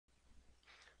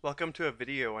Welcome to a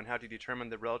video on how to determine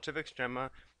the relative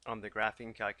extrema on the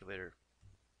graphing calculator.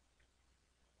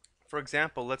 For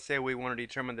example, let's say we want to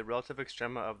determine the relative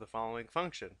extrema of the following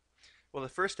function. Well, the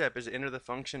first step is to enter the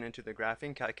function into the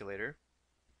graphing calculator.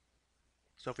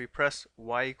 So if we press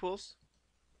y equals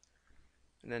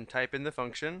and then type in the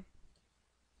function,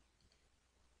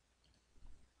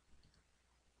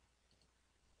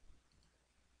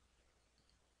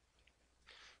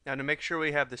 now to make sure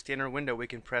we have the standard window, we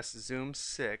can press zoom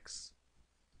 6.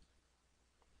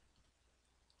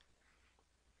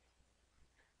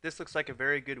 This looks like a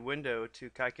very good window to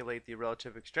calculate the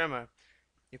relative extrema.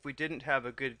 If we didn't have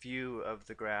a good view of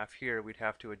the graph here, we'd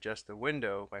have to adjust the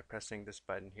window by pressing this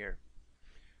button here.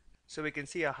 So we can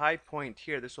see a high point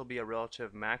here, this will be a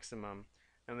relative maximum,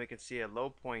 and we can see a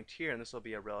low point here, and this will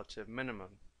be a relative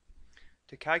minimum.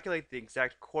 To calculate the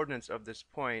exact coordinates of this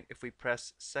point, if we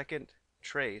press second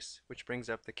trace, which brings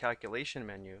up the calculation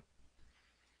menu,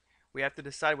 we have to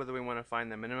decide whether we want to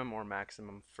find the minimum or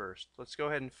maximum first. Let's go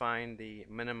ahead and find the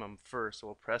minimum first, so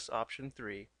we'll press option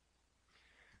 3.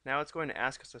 Now it's going to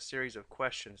ask us a series of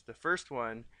questions. The first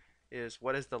one is,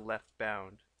 what is the left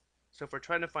bound? So if we're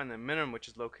trying to find the minimum, which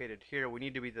is located here, we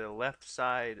need to be to the left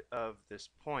side of this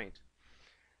point.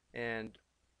 And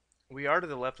we are to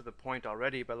the left of the point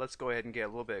already, but let's go ahead and get a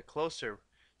little bit closer,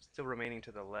 still remaining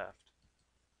to the left.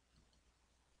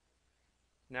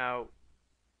 Now,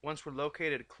 once we're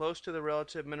located close to the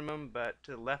relative minimum, but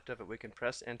to the left of it, we can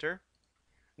press enter.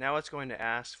 Now it's going to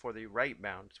ask for the right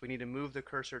bound. So we need to move the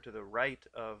cursor to the right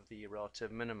of the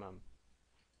relative minimum.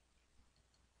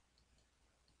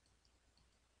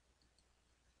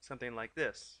 Something like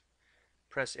this.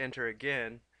 Press enter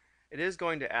again. It is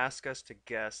going to ask us to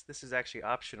guess. This is actually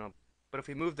optional, but if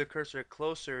we move the cursor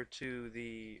closer to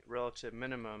the relative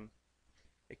minimum,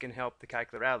 it can help the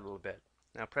calculator out a little bit.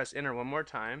 Now press enter one more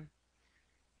time,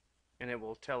 and it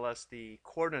will tell us the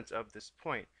coordinates of this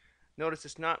point. Notice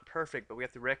it's not perfect, but we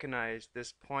have to recognize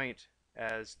this point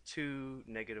as 2,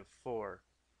 -4.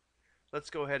 Let's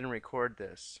go ahead and record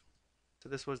this. So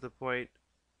this was the point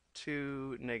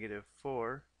 2,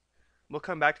 -4. We'll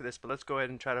come back to this, but let's go ahead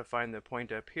and try to find the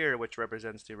point up here, which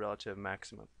represents the relative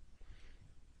maximum.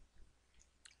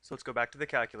 So let's go back to the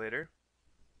calculator.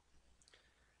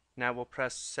 Now we'll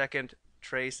press second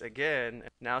trace again.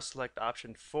 Now select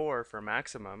option 4 for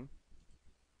maximum.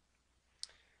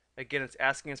 Again, it's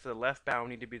asking us for the left bound. We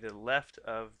need to be to the left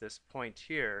of this point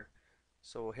here.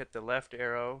 So we'll hit the left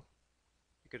arrow.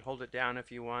 You could hold it down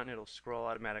if you want. It'll scroll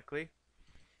automatically.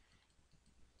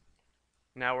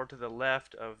 Now we're to the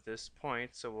left of this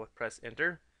point, so we'll press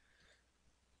enter.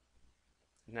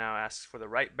 Now asks for the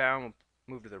right bound.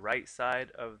 We'll move to the right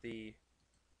side of the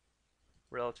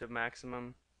relative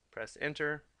maximum. Press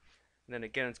enter. And then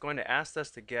again, it's going to ask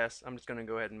us to guess. I'm just going to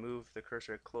go ahead and move the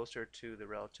cursor closer to the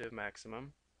relative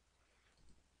maximum.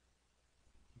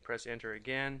 Press enter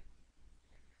again,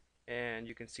 and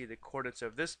you can see the coordinates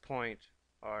of this point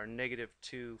are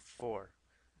 -2, 4.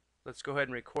 Let's go ahead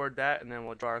and record that, and then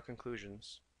we'll draw our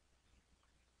conclusions.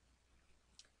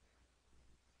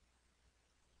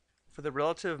 For the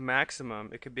relative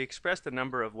maximum, it could be expressed a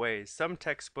number of ways. Some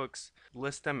textbooks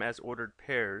list them as ordered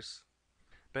pairs,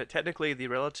 but technically the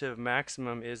relative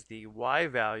maximum is the y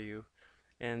value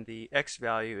and the x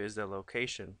value is the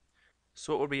location.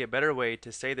 So what would be a better way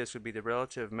to say this would be the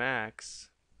relative max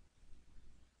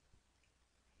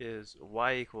is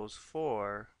y equals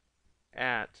 4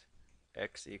 at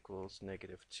x equals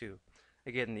 -2.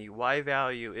 Again, the y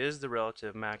value is the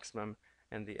relative maximum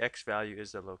and the x value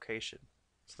is the location.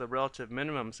 So the relative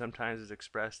minimum sometimes is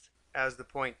expressed as the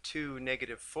point 2,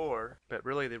 -4, but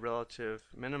really the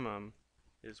relative minimum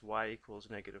is y equals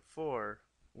 -4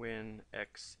 when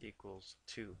x equals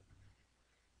 2.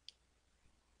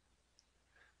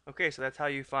 Okay, so that's how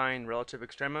you find relative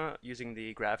extrema using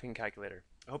the graphing calculator.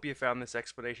 I hope you found this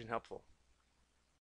explanation helpful.